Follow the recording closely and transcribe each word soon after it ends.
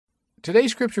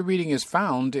Today's scripture reading is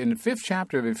found in the 5th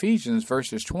chapter of Ephesians,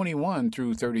 verses 21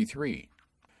 through 33.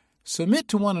 Submit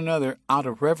to one another out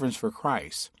of reverence for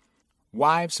Christ.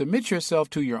 Wives, submit yourself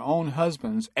to your own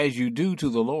husbands as you do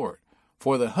to the Lord.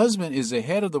 For the husband is the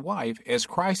head of the wife, as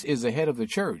Christ is the head of the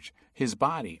church, his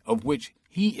body, of which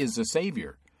he is the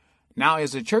Savior. Now,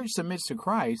 as the church submits to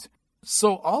Christ,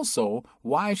 so also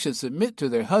wives should submit to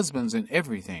their husbands in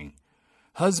everything.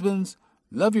 Husbands,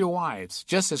 love your wives,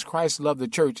 just as Christ loved the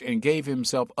church and gave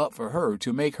himself up for her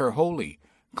to make her holy,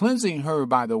 cleansing her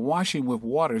by the washing with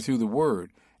water through the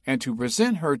word, and to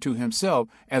present her to himself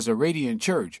as a radiant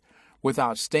church,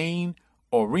 without stain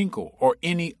or wrinkle or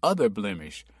any other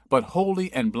blemish, but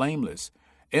holy and blameless.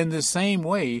 In the same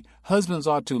way, husbands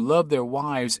ought to love their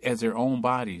wives as their own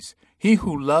bodies. He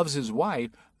who loves his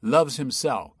wife loves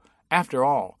himself. After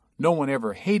all, no one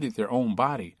ever hated their own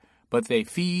body, but they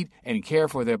feed and care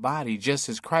for their body just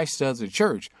as Christ does the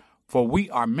church, for we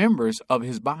are members of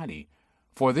his body.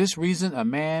 For this reason, a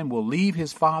man will leave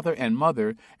his father and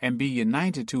mother and be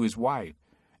united to his wife,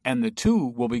 and the two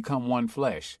will become one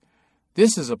flesh.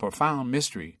 This is a profound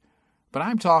mystery, but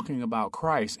I'm talking about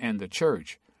Christ and the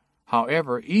church.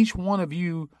 However, each one of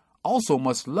you also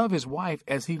must love his wife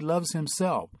as he loves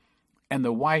himself, and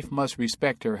the wife must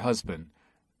respect her husband.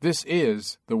 This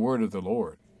is the word of the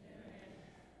Lord.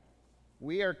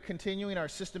 We are continuing our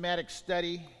systematic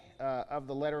study of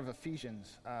the letter of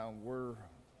Ephesians. We're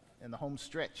in the home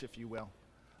stretch, if you will.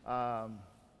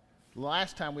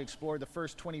 Last time we explored the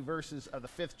first 20 verses of the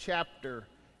 5th chapter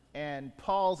and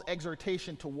Paul's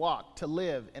exhortation to walk, to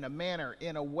live in a manner,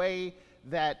 in a way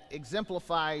that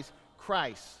exemplifies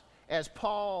Christ. As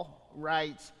Paul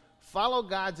writes, follow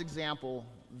God's example,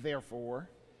 therefore,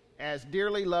 as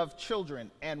dearly loved children,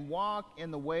 and walk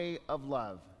in the way of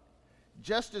love,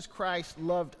 just as Christ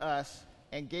loved us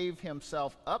and gave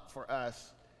himself up for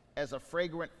us as a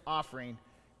fragrant offering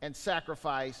and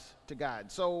sacrifice to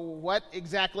God. So what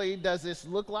exactly does this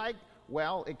look like?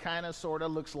 Well, it kind of sort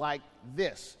of looks like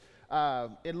this.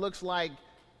 It looks like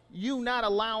you not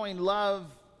allowing love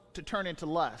to turn into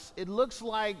lust. It looks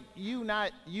like you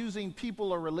not using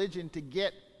people or religion to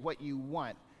get what you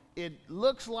want. It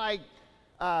looks like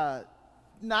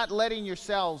not letting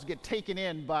yourselves get taken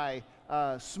in by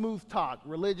smooth talk,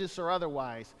 religious or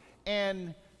otherwise,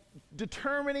 and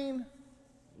determining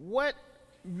what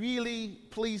really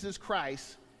pleases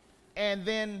Christ and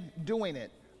then doing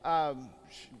it.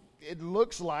 It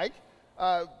looks like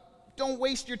don't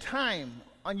waste your time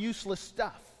on useless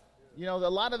stuff. You know, a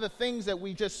lot of the things that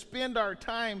we just spend our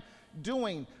time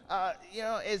doing,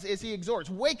 as he exhorts,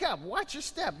 wake up, watch your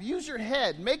step, use your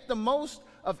head, make the most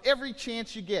of every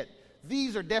chance you get.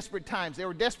 These are desperate times. They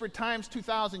were desperate times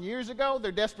 2,000 years ago.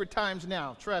 They're desperate times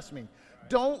now. Trust me.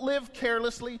 Don't live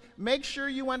carelessly. Make sure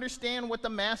you understand what the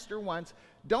master wants.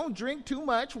 Don't drink too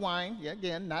much wine. Yeah,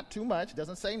 again, not too much.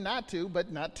 Doesn't say not to,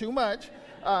 but not too much.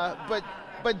 But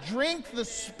drink the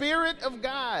Spirit of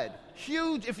God.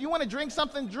 Huge. If you want to drink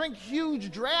something, drink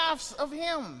huge drafts of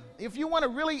Him. If you want to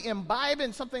really imbibe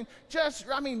in something, just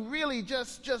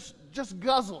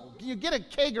guzzle. You get a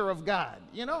kegger of God.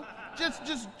 You know,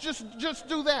 just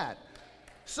do that.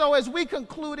 So as we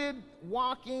concluded,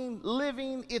 walking,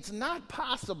 living, it's not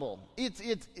possible.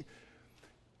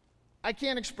 I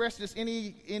can't express this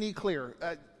any clearer.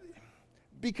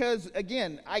 Because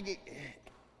again,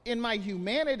 in my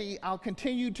humanity, I'll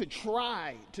continue to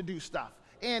try to do stuff.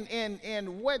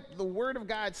 And what the Word of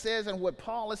God says and what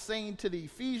Paul is saying to the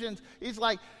Ephesians is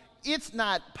like, it's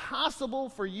not possible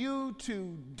for you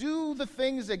to do the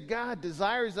things that God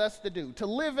desires us to do, to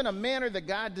live in a manner that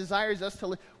God desires us to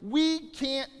live. We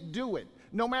can't do it.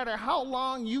 No matter how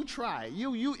long you try,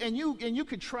 you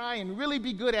could try and really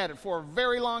be good at it for a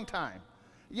very long time.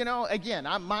 You know, again,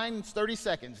 mine's 30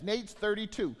 seconds. Nate's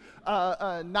 32.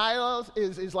 Niles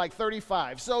is like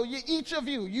 35. So each of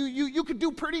you could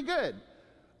do pretty good.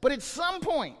 But at some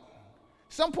point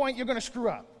you're going to screw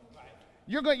up.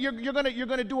 You're going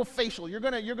to do a facial. You're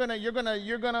going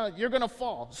to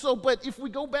fall. So, but if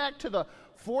we go back to the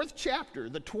 4th chapter,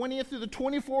 the 20th through the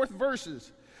 24th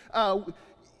verses,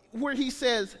 where he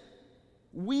says,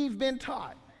 we've been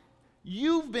taught,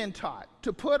 you've been taught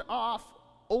to put off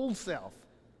old self,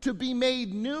 to be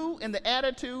made new in the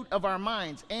attitude of our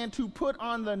minds, and to put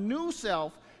on the new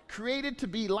self, created to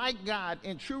be like God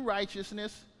in true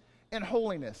righteousness and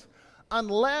holiness,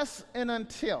 unless and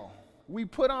until we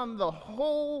put on the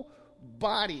whole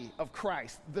body of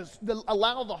Christ,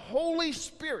 allow the Holy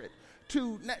Spirit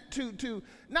to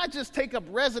not just take up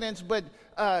residence, but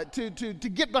to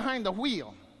get behind the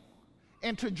wheel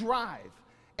and to drive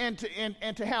and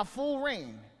to have full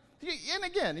reign. And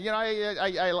again, you know,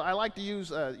 I like to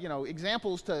use you know,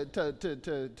 examples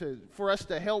for us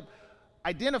to help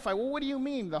identify, well, what do you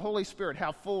mean the Holy Spirit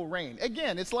have full reign?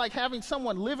 Again, it's like having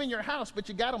someone live in your house, but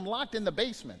you got them locked in the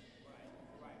basement.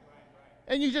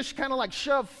 And you just kind of like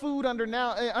shove food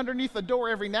underneath the door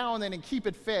every now and then and keep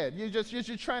it fed.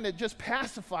 You're trying to just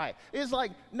pacify it. It's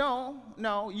like, no,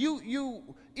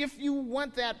 if you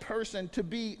want that person to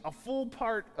be a full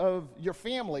part of your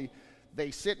family, they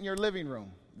sit in your living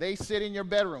room. They sit in your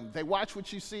bedroom. They watch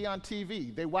what you see on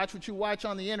TV. They watch what you watch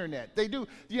on the internet. They do.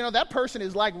 You know, that person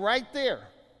is like right there.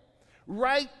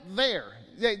 Right there.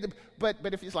 But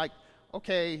if he's like,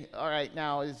 okay, all right,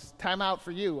 now it's time out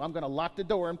for you. I'm going to lock the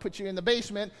door and put you in the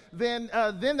basement. Then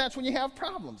that's when you have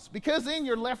problems, because then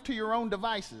you're left to your own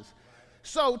devices.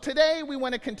 So today we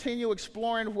want to continue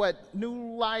exploring what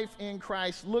new life in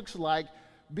Christ looks like,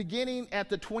 beginning at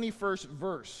the 21st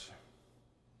verse.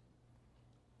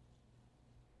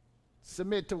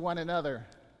 Submit to one another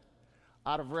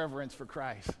out of reverence for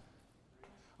Christ.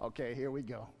 Okay, here we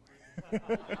go.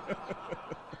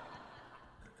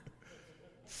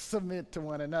 Submit to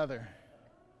one another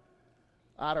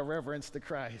out of reverence to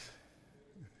Christ.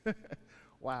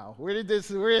 Wow, where did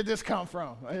this come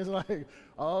from? It's like,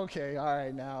 okay, all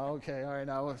right now.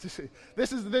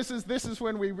 This is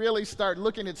when we really start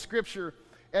looking at Scripture,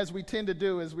 as we tend to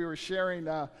do, as we were sharing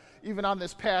even on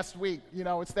this past week. You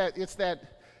know, it's that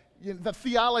you know, the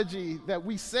theology that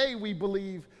we say we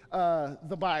believe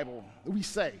the Bible. We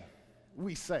say.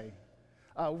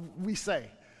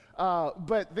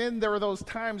 But then there are those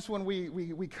times when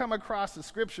we come across the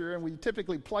Scripture and we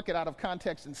typically pluck it out of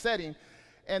context and setting,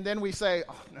 and then we say,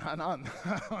 oh, no.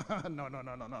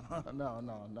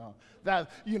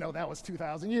 That was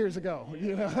 2,000 years ago.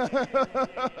 You know,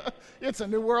 it's a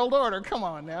new world order. Come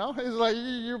on now. It's like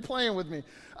you're playing with me.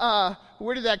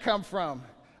 Where did that come from?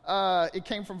 It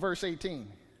came from verse 18.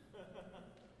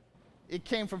 It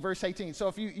came from verse 18. So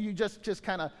if you just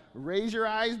kind of raise your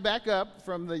eyes back up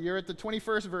you're at the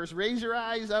 21st verse, raise your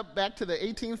eyes up back to the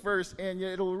 18th verse, and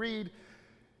it'll read,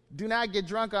 do not get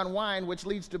drunk on wine, which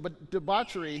leads to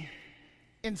debauchery.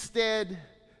 Instead,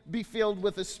 be filled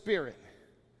with the Spirit.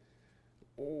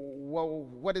 Well,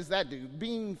 what does that do?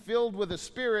 Being filled with the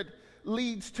Spirit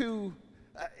leads to,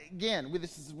 again,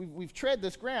 we've tread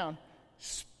this ground,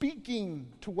 speaking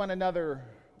to one another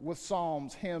with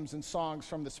psalms, hymns, and songs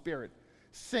from the Spirit.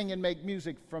 Sing and make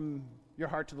music from your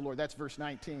heart to the Lord. That's verse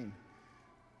 19.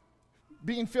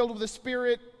 Being filled with the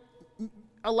Spirit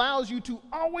allows you to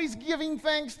always giving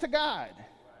thanks to God,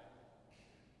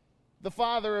 the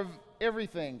Father of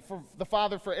everything,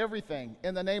 for everything,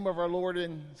 in the name of our Lord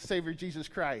and Savior Jesus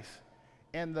Christ.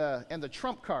 And the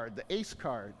trump card, the ace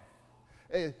card.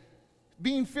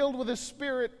 Being filled with the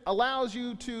Spirit allows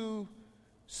you to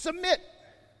submit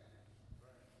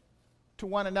to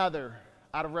one another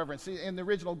out of reverence. In the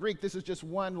original Greek, this is just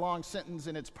one long sentence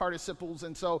in its participles,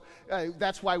 and so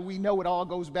that's why we know it all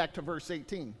goes back to verse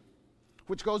 18,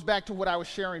 which goes back to what I was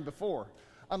sharing before.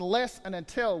 Unless and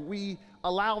until we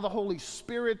allow the Holy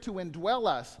Spirit to indwell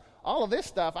us, all of this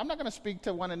stuff, I'm not going to speak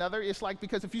to one another. It's like,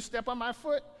 because if you step on my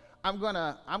foot, I'm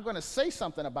gonna say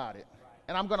something about it,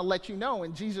 and I'm going to let you know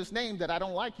in Jesus' name that I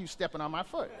don't like you stepping on my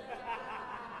foot.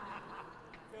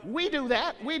 We do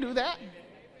that. We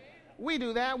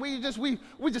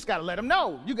just got to let them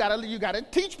know. You got to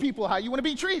teach people how you want to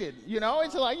be treated. You know,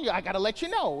 it's like, I got to let you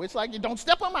know. It's like, you don't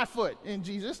step on my foot in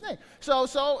Jesus' name. So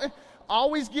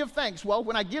always give thanks. Well,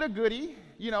 when I get a goodie,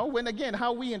 you know,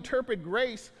 how we interpret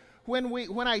grace,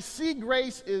 when I see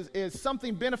grace is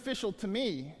something beneficial to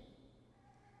me,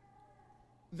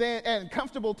 then and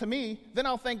comfortable to me, then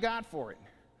I'll thank God for it.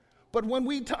 But when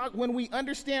we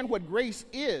understand what grace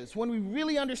is, when we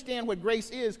really understand what grace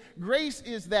is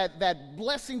that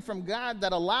blessing from God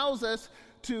that allows us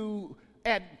to,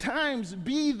 at times,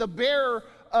 be the bearer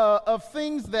of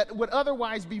things that would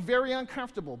otherwise be very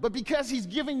uncomfortable. But because He's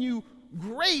given you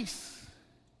grace,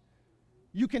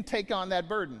 you can take on that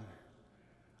burden.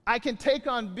 I can take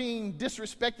on being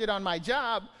disrespected on my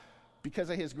job because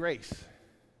of His grace.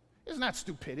 It's not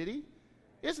stupidity.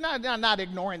 It's not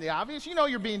ignoring the obvious. You know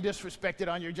you're being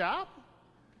disrespected on your job.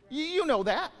 You know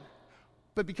that.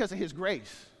 But because of His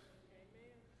grace.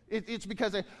 It's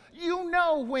because you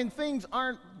know when things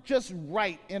aren't just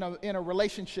right in a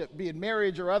relationship, be it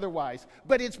marriage or otherwise.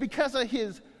 But it's because of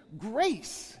His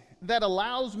grace that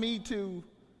allows me to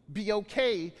be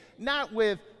okay, not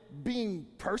with being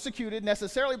persecuted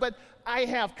necessarily, but I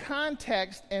have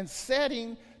context and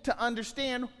setting to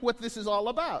understand what this is all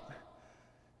about.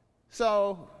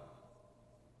 So,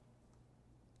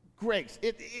 grace.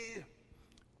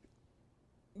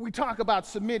 We talk about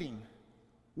submitting.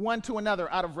 one to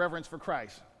another out of reverence for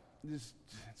Christ. There's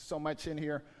so much in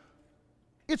here.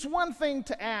 It's one thing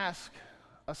to ask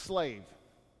a slave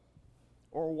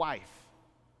or a wife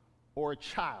or a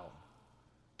child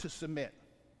to submit.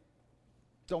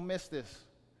 Don't miss this.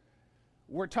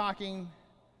 We're talking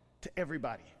to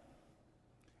everybody.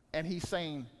 And he's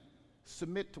saying,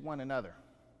 submit to one another.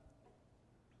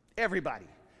 Everybody.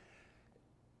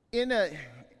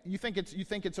 You think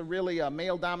it's a really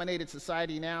male-dominated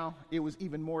society now? It was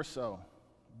even more so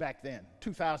back then,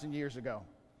 2,000 years ago.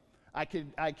 I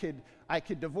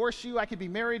could divorce you. I could be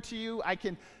married to you. I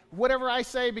can whatever I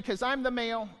say, because I'm the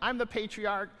male. I'm the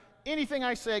patriarch. Anything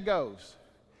I say goes.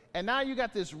 And now you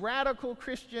got this radical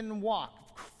Christian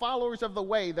walk, followers of the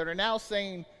way, that are now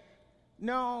saying,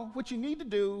 no, what you need to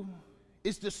do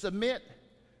is to submit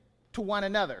to one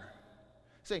another.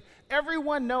 See,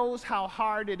 everyone knows how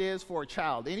hard it is for a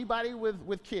child. Anybody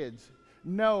with kids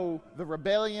know the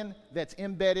rebellion that's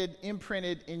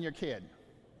imprinted in your kid.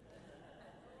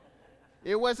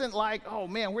 It wasn't like, oh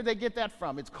man, where'd they get that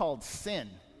from? It's called sin.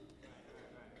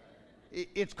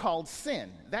 It's called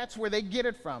sin. That's where they get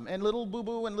it from. And little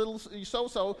boo-boo and little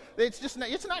so-so,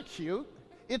 it's not cute.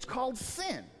 It's called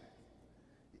sin.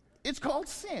 It's called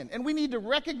sin, and we need to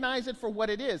recognize it for what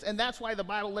it is, and that's why the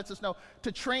Bible lets us know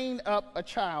to train up a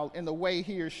child in the way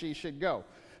he or she should go.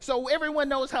 So everyone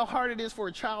knows how hard it is for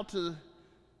a child to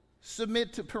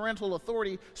submit to parental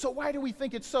authority, so why do we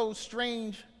think it's so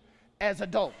strange as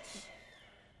adults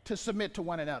to submit to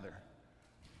one another?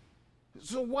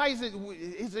 So why is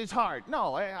it's hard?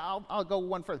 No, I'll go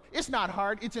one further. It's not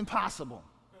hard, it's impossible.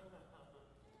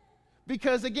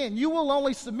 Because again, you will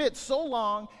only submit so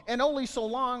long, and only so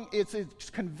long it's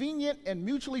convenient and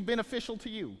mutually beneficial to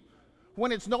you.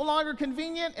 When it's no longer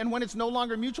convenient and when it's no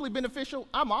longer mutually beneficial,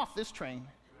 I'm off this train.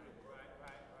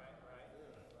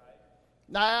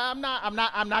 Now I'm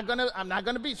not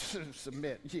gonna be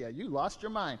submit. Yeah, you lost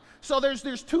your mind. So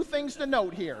there's two things to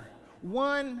note here.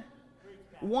 One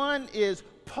is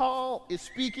Paul is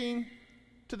speaking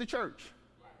to the church.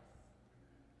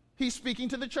 He's speaking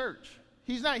to the church.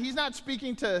 He's not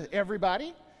speaking to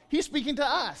everybody. He's speaking to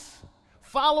us,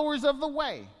 followers of the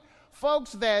way,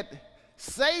 folks that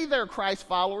say they're Christ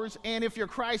followers, and if you're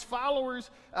Christ followers,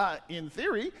 in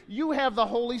theory, you have the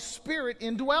Holy Spirit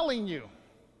indwelling you.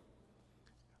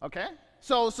 Okay?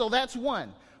 So that's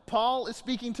one. Paul is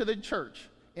speaking to the church,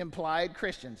 implied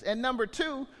Christians. And number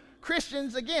two,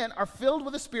 Christians, again, are filled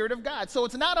with the Spirit of God. So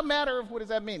it's not a matter of, what does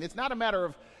that mean? It's not a matter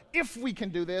of if we can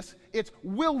do this, it's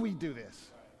will we do this?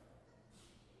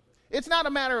 It's not a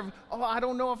matter of, oh, I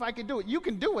don't know if I can do it. You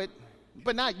can do it,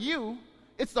 but not you.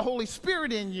 It's the Holy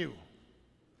Spirit in you.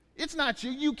 It's not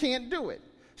you. You can't do it.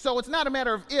 So it's not a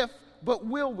matter of if, but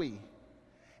will we?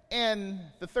 And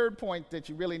the third point that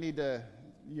you really need to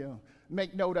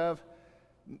make note of,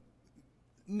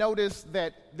 notice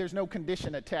that there's no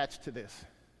condition attached to this.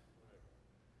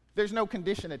 There's no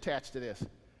condition attached to this.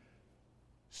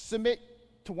 Submit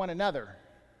to one another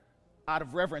out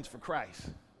of reverence for Christ.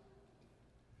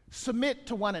 Submit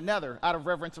to one another out of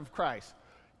reverence of Christ.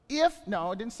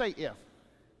 No, it didn't say if.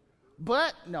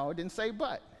 But, no, it didn't say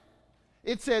but.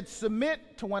 It said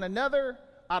submit to one another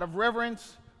out of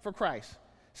reverence for Christ.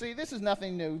 See, this is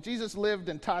nothing new. Jesus lived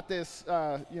and taught this,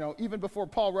 even before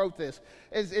Paul wrote this.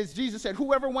 As Jesus said,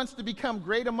 whoever wants to become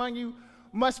great among you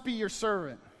must be your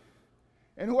servant.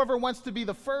 And whoever wants to be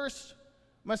the first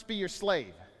must be your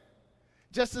slave.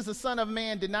 Just as the Son of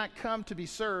Man did not come to be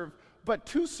served, but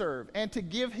to serve and to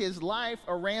give his life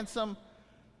a ransom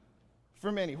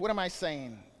for many. What am I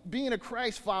saying? Being a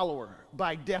Christ follower,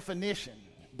 by definition,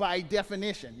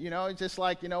 it's just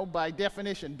like, by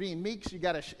definition, being meek, you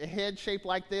got a head shaped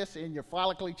like this and you're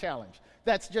follically challenged.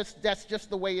 That's just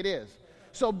the way it is.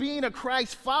 So being a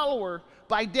Christ follower,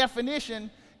 by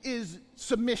definition, is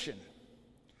submission.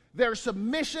 There's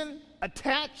submission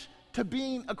attached to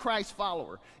being a Christ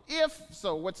follower.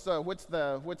 What's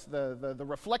the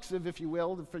reflexive, if you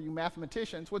will, for you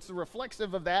mathematicians? What's the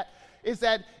reflexive of that? Is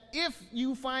that if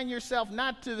you find yourself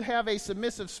not to have a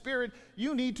submissive spirit,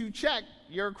 you need to check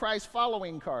your Christ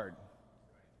following card.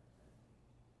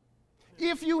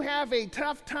 If you have a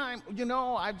tough time,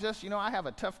 I have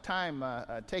a tough time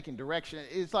taking direction.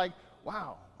 It's like,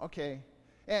 wow, okay.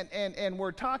 And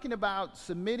we're talking about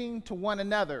submitting to one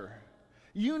another.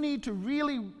 You need to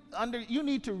really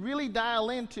dial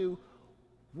into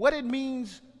what it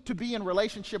means to be in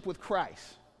relationship with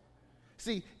Christ.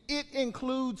 See, it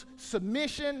includes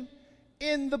submission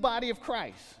in the body of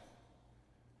Christ.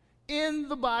 In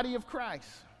the body of Christ.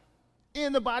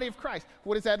 In the body of Christ.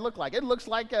 What does that look like? It looks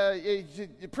like a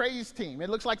praise team. It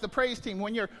looks like the praise team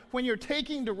when you're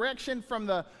taking direction from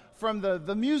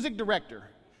the music director.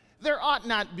 There ought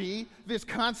not be this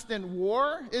constant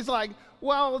war. It's like,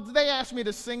 well, they asked me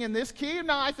to sing in this key.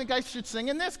 No, I think I should sing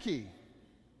in this key.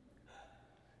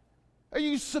 Are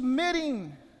you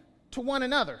submitting to one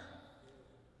another?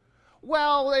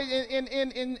 Well,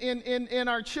 in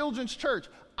our children's church,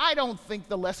 I don't think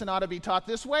the lesson ought to be taught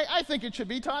this way. I think it should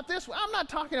be taught this way. I'm not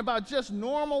talking about just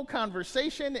normal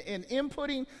conversation and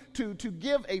inputting to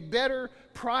give a better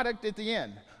product at the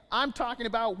end. I'm talking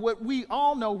about what we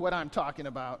all know what I'm talking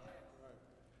about.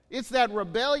 It's that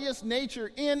rebellious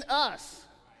nature in us.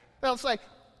 They'll say,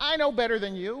 I know better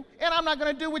than you, and I'm not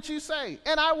going to do what you say.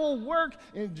 And I will work,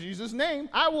 in Jesus' name,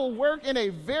 I will work in a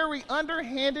very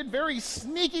underhanded, very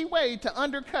sneaky way to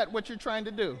undercut what you're trying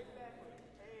to do.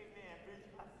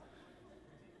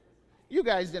 You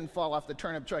guys didn't fall off the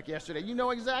turnip truck yesterday. You know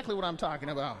exactly what I'm talking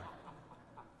about.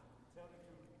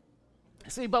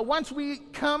 See, but once we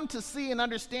come to see and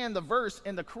understand the verse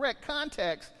in the correct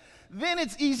context, then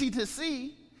it's easy to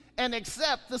see and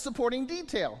accept the supporting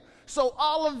detail. So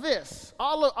all of this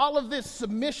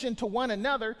submission to one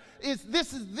another is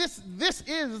this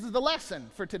is the lesson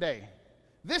for today.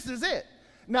 This is it.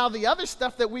 Now the other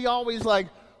stuff that we always like,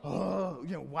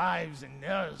 wives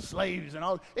and slaves and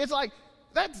all, it's like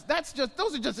that's just,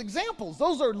 those are just examples.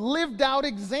 Those are lived out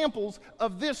examples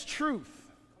of this truth.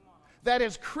 That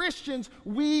as Christians,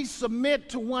 we submit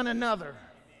to one another.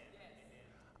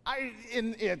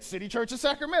 At City Church of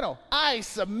Sacramento, I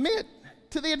submit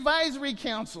to the advisory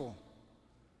council.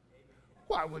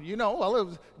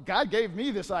 Well, God gave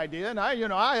me this idea, and I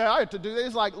had to do this.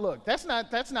 It's like, look, that's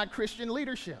not Christian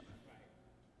leadership.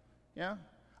 Yeah,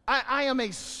 I am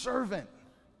a servant.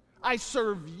 I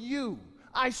serve you.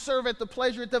 I serve at the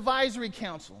pleasure at the advisory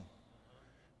council.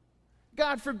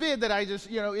 God forbid that I just,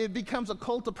 it becomes a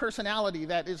cult of personality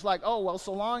that is like, oh, well,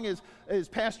 so long as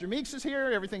Pastor Meeks is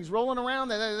here, everything's rolling around,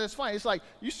 that's fine. It's like,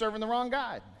 you're serving the wrong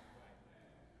God.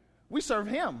 We serve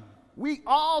him. We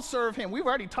all serve him. We've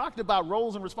already talked about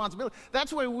roles and responsibilities.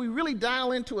 That's where we really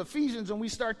dial into Ephesians and we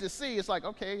start to see, it's like,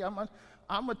 okay,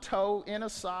 I'm a toe in a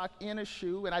sock, in a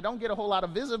shoe, and I don't get a whole lot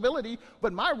of visibility,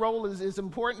 but my role is as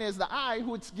important as the eye,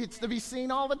 which gets to be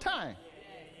seen all the time.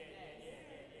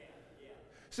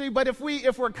 See, but if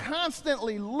we're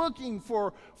constantly looking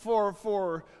for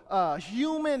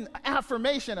human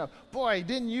affirmation of, boy,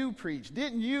 didn't you preach?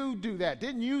 Didn't you do that?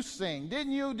 Didn't you sing?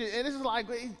 Didn't you do? And it's like,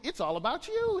 it's all about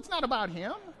you. It's not about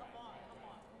him.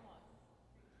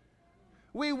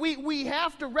 We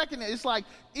have to recognize, it's like,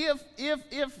 if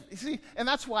see, and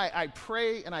that's why I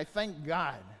pray and I thank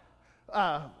God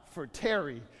for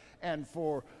Terry and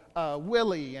for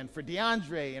Willie and for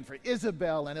DeAndre and for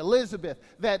Isabel and Elizabeth,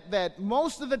 that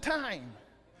most of the time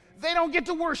they don't get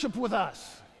to worship with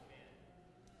us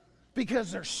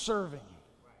because they're serving.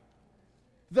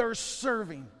 They're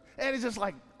serving. And it's just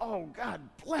like, oh, God,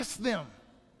 bless them.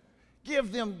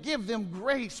 Give them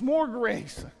grace, more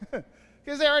grace.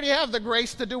 Because they already have the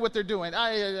grace to do what they're doing.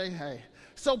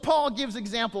 So Paul gives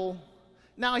example.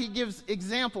 Now he gives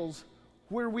examples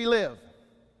where we live.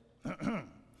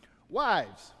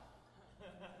 Wives.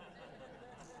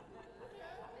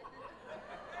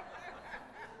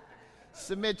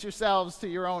 Submit yourselves to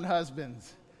your own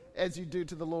husbands as you do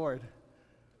to the Lord.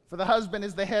 For the husband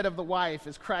is the head of the wife,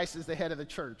 as Christ is the head of the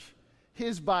church,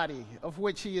 his body, of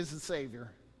which he is the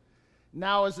Savior.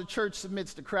 Now as the church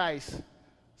submits to Christ,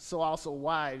 so also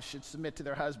wives should submit to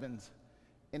their husbands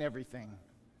in everything.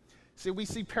 See, we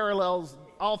see parallels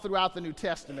all throughout the New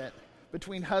Testament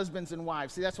between husbands and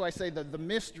wives. See, that's why I say the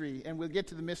mystery, and we'll get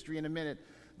to the mystery in a minute,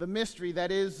 the mystery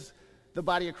that is the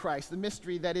body of Christ, the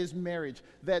mystery that is marriage,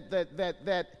 that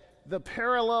the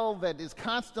parallel that is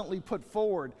constantly put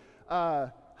forward,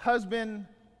 husband,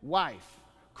 wife,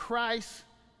 Christ,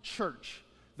 church,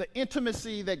 the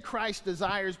intimacy that Christ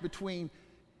desires between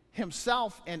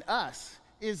himself and us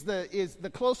is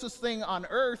the closest thing on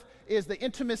earth, is the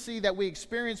intimacy that we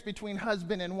experience between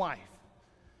husband and wife.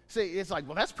 See, it's like,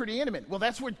 well, that's pretty intimate. Well,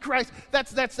 that's what Christ,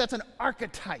 that's an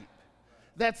archetype.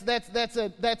 That's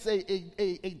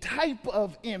a type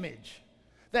of image.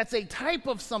 That's a type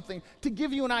of something to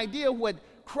give you an idea what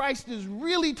Christ is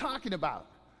really talking about.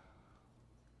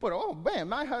 But, oh, man,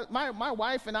 my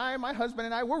wife and I, my husband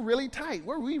and I, we're really tight.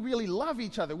 We really love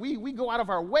each other. We go out of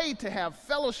our way to have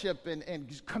fellowship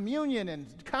and communion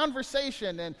and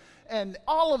conversation and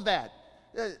all of that.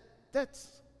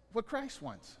 That's what Christ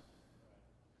wants.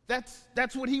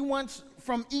 That's what he wants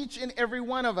from each and every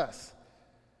one of us.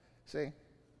 See?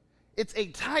 It's a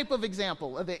type of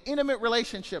example of the intimate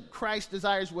relationship Christ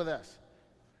desires with us.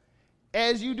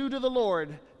 As you do to the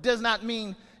Lord does not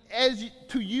mean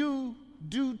you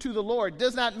do to the Lord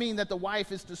does not mean that the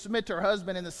wife is to submit to her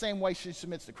husband in the same way she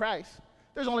submits to Christ.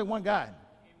 There's only one God.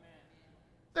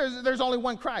 There's only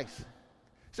one Christ.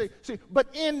 See, but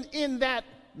in that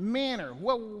manner,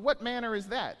 what manner is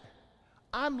that?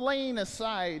 I'm laying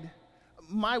aside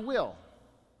my will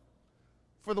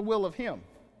for the will of him.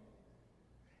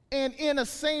 And in the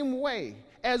same way,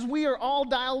 as we are all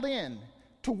dialed in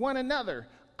to one another,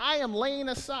 I am laying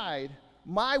aside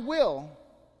my will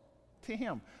to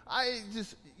him.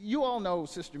 You all know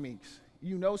Sister Meeks.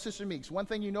 You know Sister Meeks. One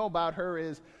thing you know about her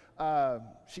is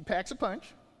she packs a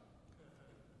punch.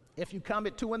 If you come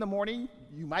at 2 a.m,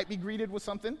 you might be greeted with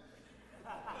something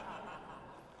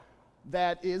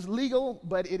that is legal,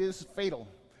 but it is fatal.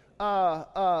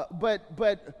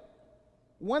 But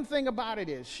one thing about it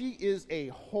is she is a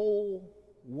whole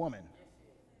woman.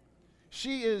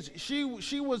 She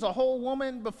was a whole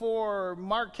woman before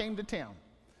Mark came to town.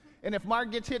 And if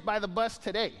Mark gets hit by the bus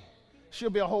today, she'll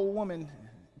be a whole woman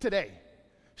today.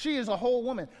 She is a whole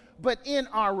woman. But in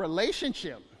our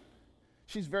relationship,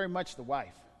 she's very much the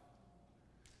wife.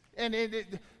 And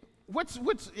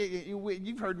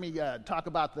you've heard me talk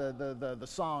about the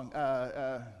song.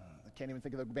 I can't even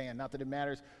think of the band, not that it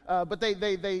matters. But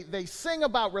they sing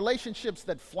about relationships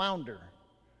that flounder.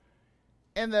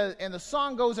 And the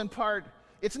song goes in part,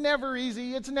 it's never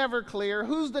easy, it's never clear.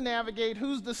 Who's to navigate,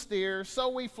 who's to steer? So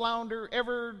we flounder,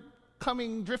 ever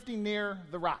drifting near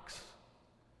the rocks.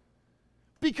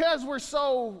 Because we're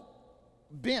so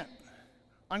bent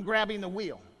on grabbing the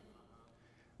wheel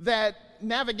that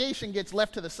navigation gets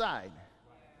left to the side.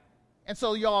 And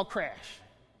so y'all crash.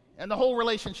 And the whole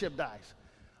relationship dies.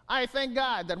 I thank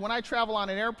God that when I travel on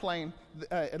an airplane,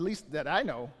 at least that I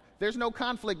know, there's no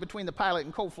conflict between the pilot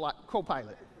and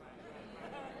co-pilot.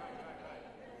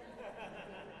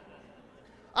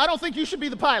 I don't think you should be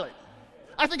the pilot.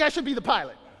 I think I should be the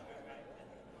pilot.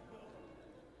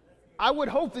 I would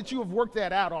hope that you have worked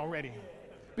that out already.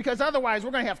 Because otherwise,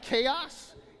 we're going to have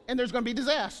chaos, and there's going to be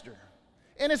disaster.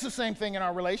 And it's the same thing in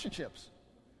our relationships.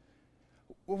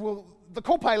 Well, the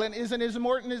co-pilot isn't as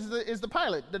important as the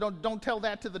pilot. Don't tell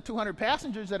that to the 200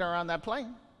 passengers that are on that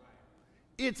plane.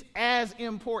 It's as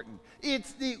important.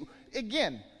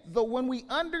 When we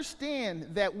understand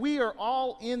that we are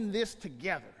all in this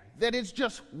together, that it's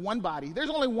just one body. There's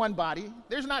only one body.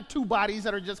 There's not two bodies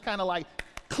that are just kind of like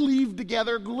cleaved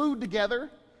together, glued together.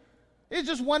 It's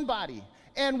just one body.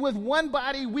 And with one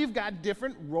body, we've got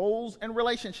different roles and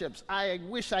relationships. I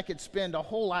wish I could spend a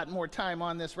whole lot more time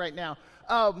on this right now.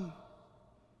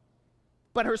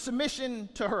 But her submission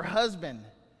to her husband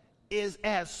is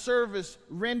as service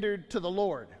rendered to the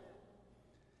Lord.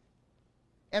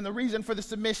 And the reason for the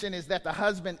submission is that the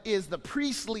husband is the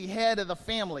priestly head of the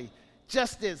family,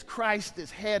 just as Christ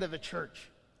is head of the church.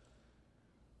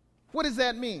 What does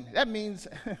that mean? That means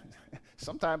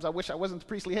sometimes I wish I wasn't the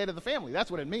priestly head of the family. That's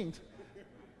what it means.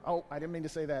 Oh, I didn't mean to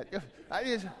say that.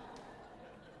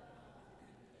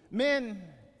 Men,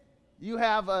 you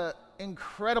have an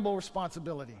incredible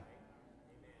responsibility.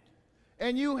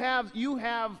 And you have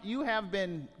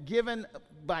been given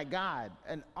by God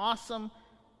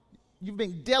you've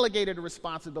been delegated a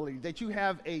responsibility that you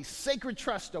have a sacred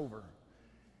trust over.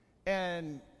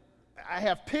 And I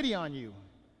have pity on you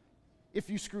if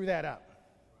you screw that up.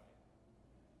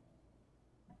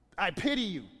 I pity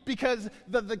you because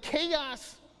the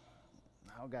chaos,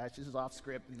 oh gosh, this is off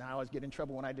script, and I always get in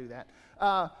trouble when I do that.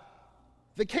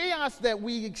 The chaos that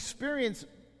we experience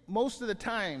most of the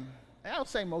time, I'll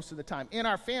say most of the time, in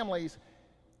our families,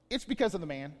 it's because of the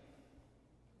man.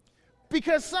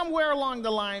 Because somewhere along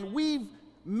the line, we've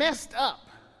messed up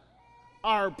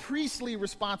our priestly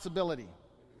responsibility.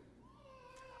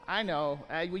 I know.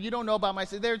 You don't know about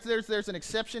myself. There's an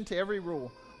exception to every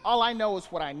rule. All I know is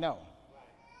what I know.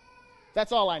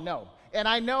 That's all I know. And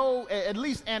I know, at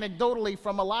least anecdotally,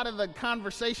 from a lot of the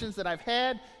conversations that I've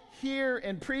had here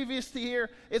and previous to here,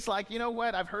 it's like, you know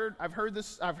what? I've heard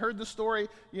the story.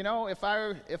 You know, if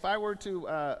I were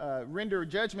to render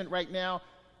judgment right now,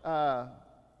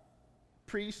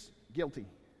 priest, guilty.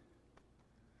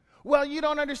 Well, you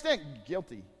don't understand.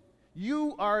 Guilty.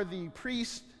 You are the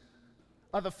priest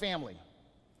of the family.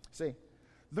 See,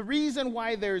 the reason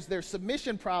why there's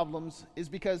submission problems is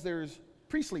because there's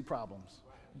priestly problems.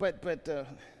 But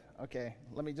okay,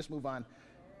 let me just move on.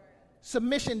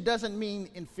 Submission doesn't mean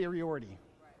inferiority.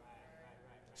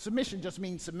 Submission just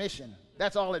means submission.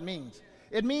 That's all it means.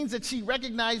 It means that she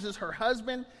recognizes her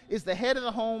husband is the head of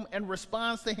the home and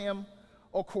responds to him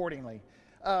accordingly.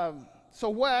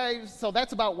 So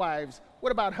that's about wives.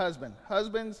 What about husbands?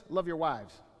 Husbands, love your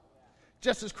wives.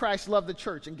 Just as Christ loved the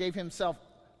church and gave himself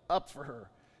up for her,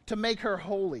 to make her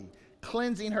holy,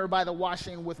 cleansing her by the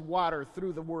washing with water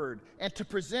through the word, and to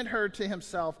present her to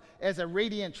himself as a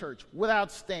radiant church,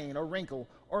 without stain or wrinkle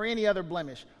or any other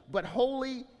blemish, but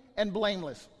holy and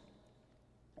blameless.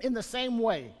 In the same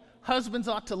way, husbands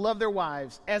ought to love their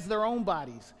wives as their own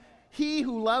bodies. He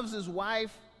who loves his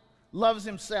wife loves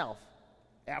himself.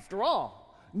 After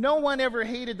all, no one ever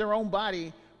hated their own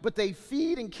body, but they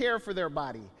feed and care for their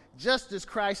body, just as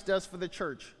Christ does for the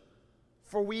church.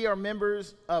 For we are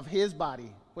members of his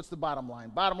body. What's the bottom line?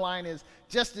 Bottom line is,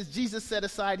 just as Jesus set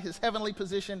aside his heavenly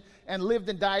position and lived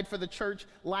and died for the church,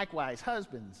 likewise,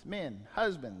 husbands, men,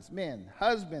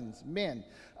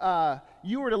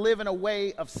 you are to live in a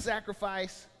way of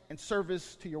sacrifice and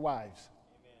service to your wives.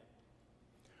 Amen.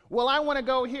 Well, I want to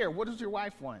go here. What does your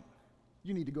wife want?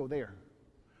 You need to go there.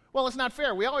 Well, it's not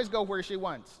fair. We always go where she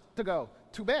wants to go.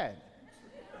 Too bad.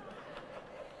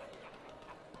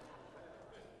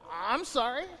 I'm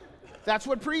sorry. That's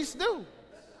what priests do.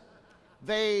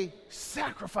 They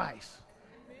sacrifice.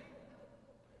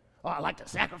 Oh, I like to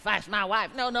sacrifice my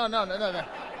wife. No.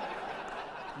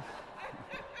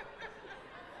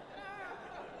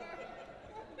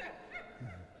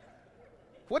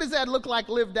 What does that look like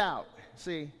lived out?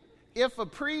 See, if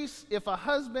a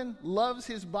husband loves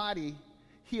his body,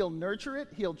 he'll nurture it,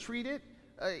 he'll treat it,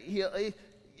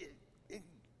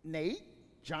 Nate,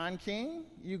 John King,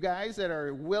 you guys that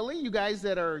are Willie, you guys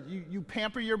that are, you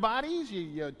pamper your bodies,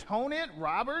 you tone it,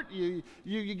 Robert, you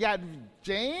got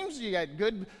James, you got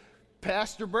good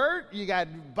Pastor Bert, you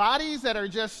got bodies that are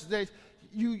just,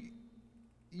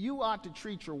 you ought to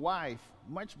treat your wife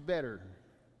much better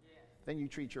than you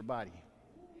treat your body.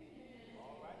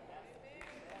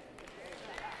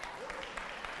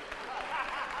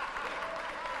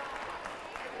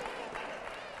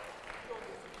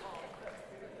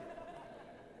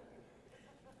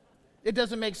 It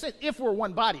doesn't make sense if we're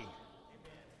one body.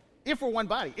 If we're one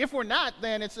body. If we're not,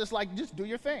 then it's just like, just do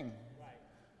your thing.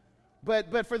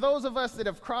 But for those of us that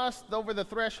have crossed over the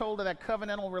threshold of that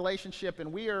covenantal relationship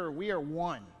and we are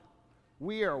one.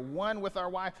 We are one with our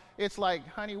wife. It's like,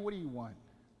 honey, what do you want?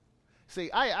 See,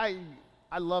 I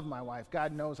love my wife.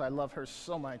 God knows I love her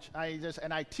so much.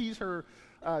 I tease her,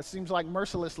 seems like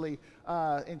mercilessly,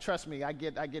 and trust me, I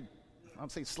get I'll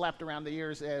say slapped around the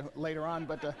ears later on,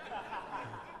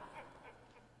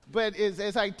 But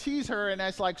as I tease her, and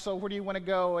it's like, so where do you want to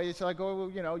go? It's like,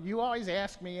 oh, you always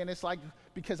ask me, and it's like,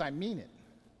 because I mean it.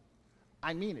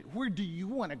 I mean it. Where do you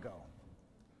want to go?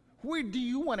 Where do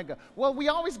you want to go? Well, we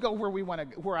always go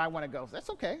where I want to go. That's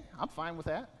okay. I'm fine with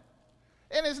that.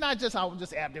 And it's not just, I'll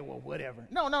just add it, well, whatever.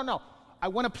 No. I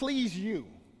want to please you.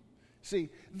 See,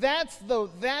 that's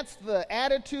the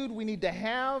attitude we need to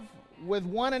have with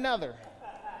one another.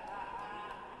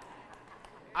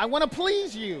 I want to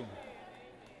please you.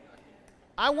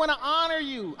 I want to honor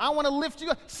you. I want to lift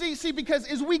you up. See, because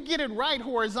as we get it right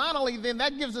horizontally, then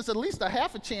that gives us at least a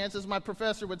half a chance, as my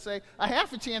professor would say, a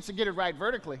half a chance to get it right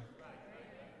vertically.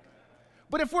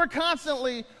 But if we're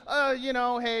constantly, and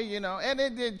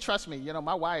trust me,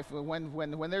 my wife,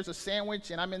 when there's a sandwich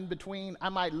and I'm in between, I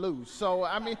might lose. So,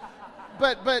 I mean,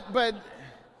 but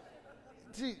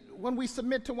see, when we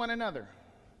submit to one another,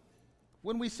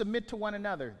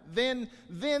 then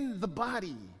the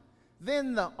body,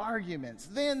 then the arguments,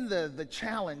 then the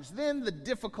challenge, then the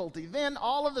difficulty, then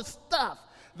all of the stuff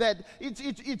that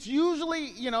it's usually,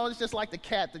 it's just like the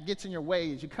cat that gets in your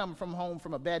way as you come from home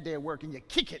from a bad day at work and you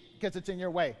kick it because it's in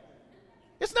your way.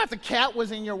 It's not the cat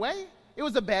was in your way. It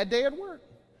was a bad day at work.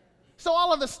 So a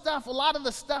lot of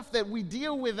the stuff that we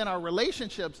deal with in our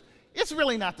relationships, it's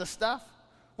really not the stuff.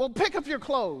 Well, pick up your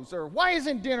clothes, or why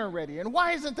isn't dinner ready? And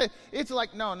why isn't it's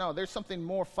like, no, there's something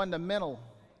more fundamental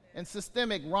and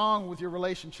systemic wrong with your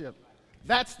relationship.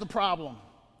 That's the problem.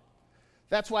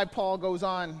 That's why Paul goes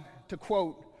on to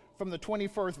quote from the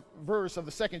 21st verse of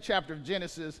the 2nd chapter of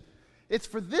Genesis. It's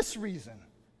for this reason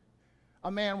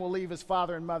a man will leave his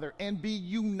father and mother and be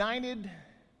united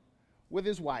with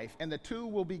his wife, and the two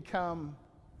will become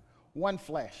one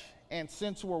flesh. And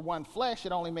since we're one flesh,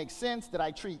 it only makes sense that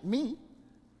I treat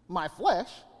my flesh,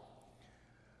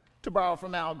 to borrow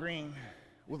from Al Green,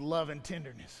 with love and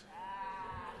tenderness.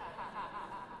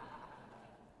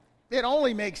 It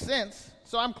only makes sense.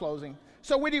 So I'm closing.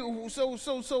 So what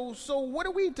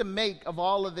are we to make of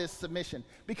all of this submission?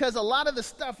 Because a lot of the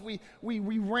stuff we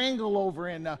wrangle over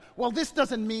in, well, this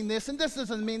doesn't mean this and this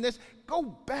doesn't mean this. Go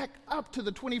back up to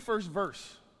the 21st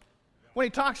verse when he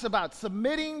talks about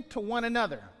submitting to one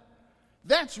another.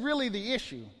 That's really the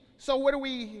issue. So what are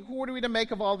we to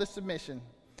make of all this submission?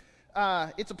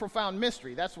 It's a profound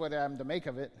mystery. That's what I'm to make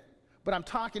of it. But I'm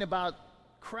talking about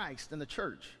Christ and the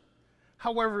church.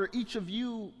 However, each of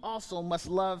you also must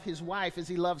love his wife as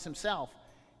he loves himself,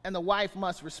 and the wife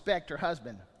must respect her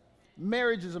husband.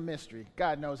 Marriage is a mystery.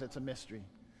 God knows it's a mystery.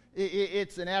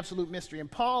 It's an absolute mystery.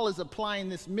 And Paul is applying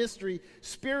this mystery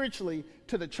spiritually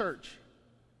to the church.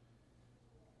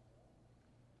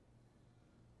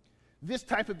 This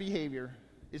type of behavior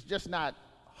is just not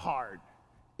hard.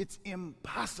 It's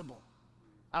impossible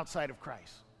outside of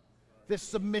Christ. This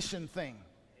submission thing.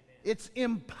 It's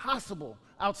impossible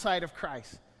outside of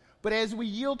Christ. But as we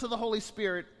yield to the Holy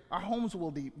Spirit, our homes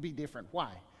will be different.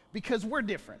 Why? Because we're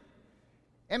different.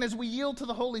 And as we yield to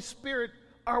the Holy Spirit,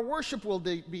 our worship will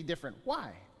be different. Why?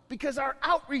 Because our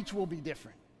outreach will be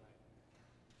different.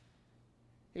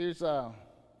 Here's a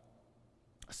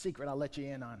secret I'll let you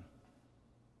in on.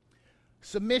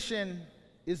 Submission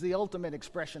is the ultimate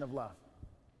expression of love.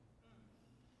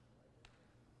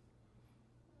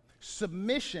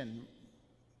 Submission,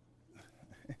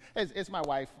 as my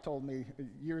wife told me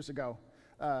years ago,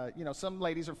 some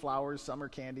ladies are flowers, some are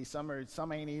candy, some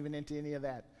ain't even into any of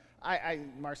that.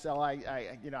 Marcel, I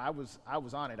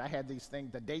was on it. I had these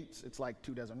things, the dates. It's like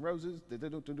 2 dozen roses,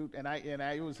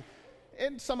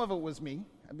 and some of it was me,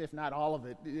 if not all of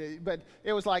it. But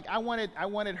it was like I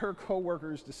wanted her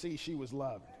coworkers to see she was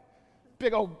loved.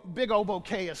 Big old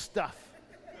bouquet of stuff,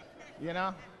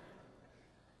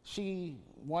 She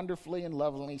wonderfully and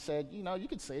lovingly said, you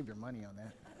could save your money on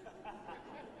that.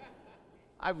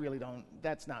 I really don't.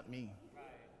 That's not me.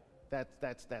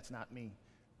 That's not me.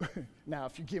 Now,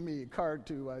 if you give me a card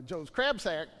to Joe's Crab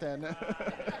Shack, then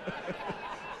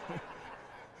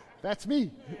that's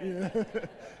me.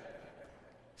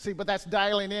 See, but that's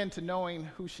dialing in to knowing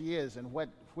who she is and what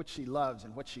she loves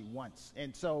and what she wants.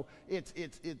 And so it's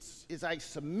as I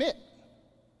submit,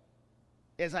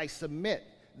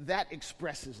 that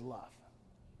expresses love.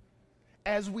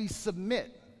 As we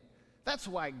submit, that's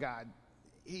why God,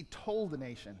 he told the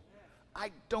nation,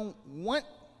 I don't want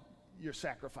your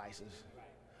sacrifices.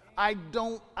 I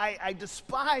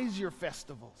despise your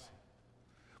festivals.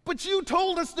 But you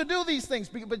told us to do these things,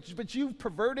 but you've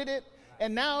perverted it,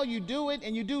 and now you do it,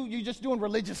 and you're just doing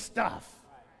religious stuff.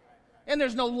 And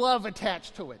there's no love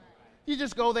attached to it. You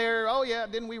just go there, oh yeah,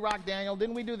 didn't we rock Daniel?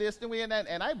 Didn't we do this? Didn't we? And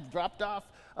I've dropped off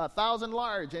 1,000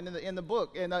 large in the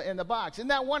book, in the box. Isn't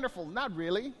that wonderful? Not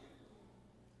really.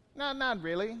 Not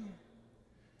really.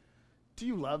 Do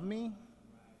you love me?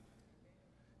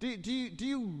 Do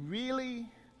you really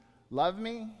love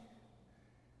me?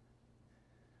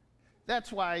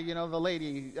 That's why, the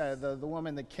lady, the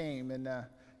woman that came and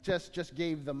just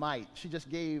gave the mite. She just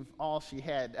gave all she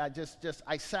had.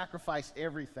 I sacrificed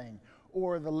everything.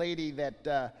 Or the lady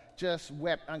that just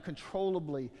wept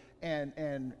uncontrollably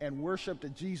and worshiped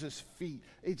at Jesus' feet.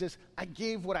 I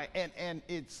gave what and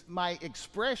it's my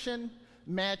expression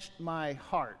matched my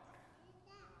heart.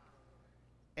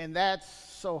 And that's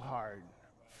so hard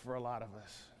for a lot of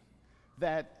us.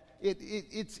 That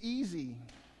it's easy.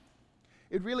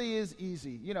 It really is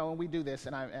easy. And we do this,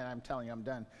 and I'm telling you, I'm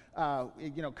done.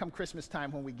 Come Christmas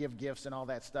time when we give gifts and all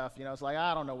that stuff, it's like,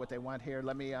 I don't know what they want here.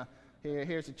 Let me,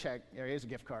 here's a check. Here's a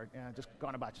gift card. Just go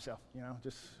on about yourself,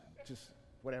 just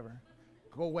whatever.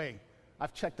 Go away.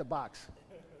 I've checked the box.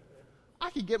 I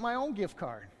could get my own gift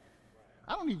card.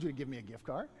 I don't need you to give me a gift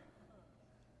card.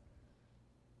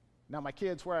 Now, my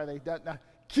kids, where are they?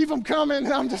 Keep them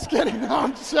coming. I'm just kidding.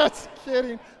 No.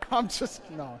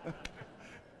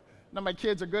 Now, my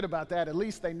kids are good about that. At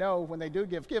least they know when they do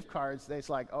give gift cards, it's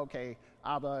like, okay,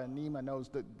 Abba and Nima knows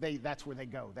that's where they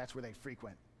go. That's where they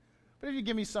frequent. But if you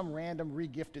give me some random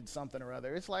re-gifted something or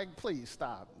other, it's like, please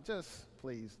stop. Just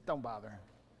please, don't bother.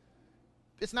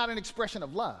 It's not an expression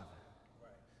of love.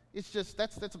 It's just,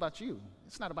 that's about you.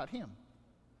 It's not about him.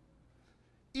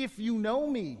 If you know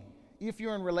me, if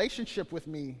you're in relationship with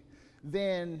me,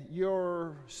 then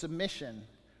your submission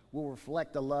will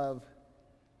reflect the love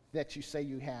that you say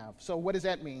you have. So what does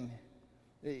that mean?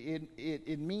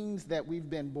 It means that we've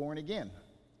been born again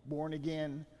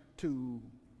to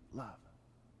love.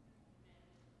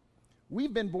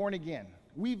 We've been born again.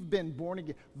 We've been born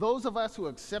again. Those of us who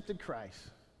accepted Christ,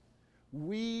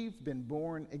 we've been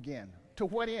born again. To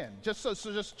what end? Just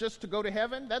to go to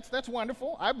heaven? That's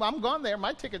wonderful. I'm gone there.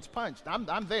 My ticket's punched.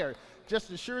 I'm there.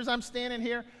 Just as sure as I'm standing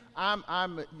here,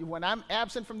 when I'm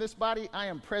absent from this body, I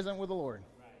am present with the Lord.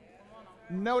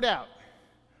 No doubt.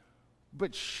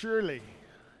 But surely,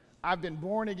 I've been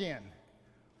born again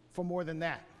for more than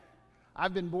that.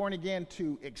 I've been born again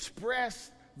to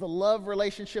express the love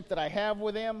relationship that I have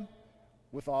with him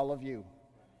with all of you.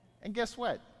 And guess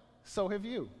what? So have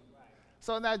you.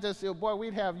 So not just,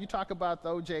 you talk about the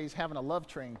OJs having a love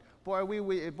train. We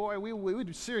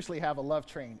would seriously have a love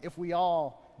train if we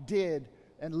all did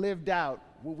and lived out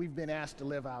what we've been asked to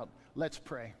live out. Let's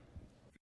pray.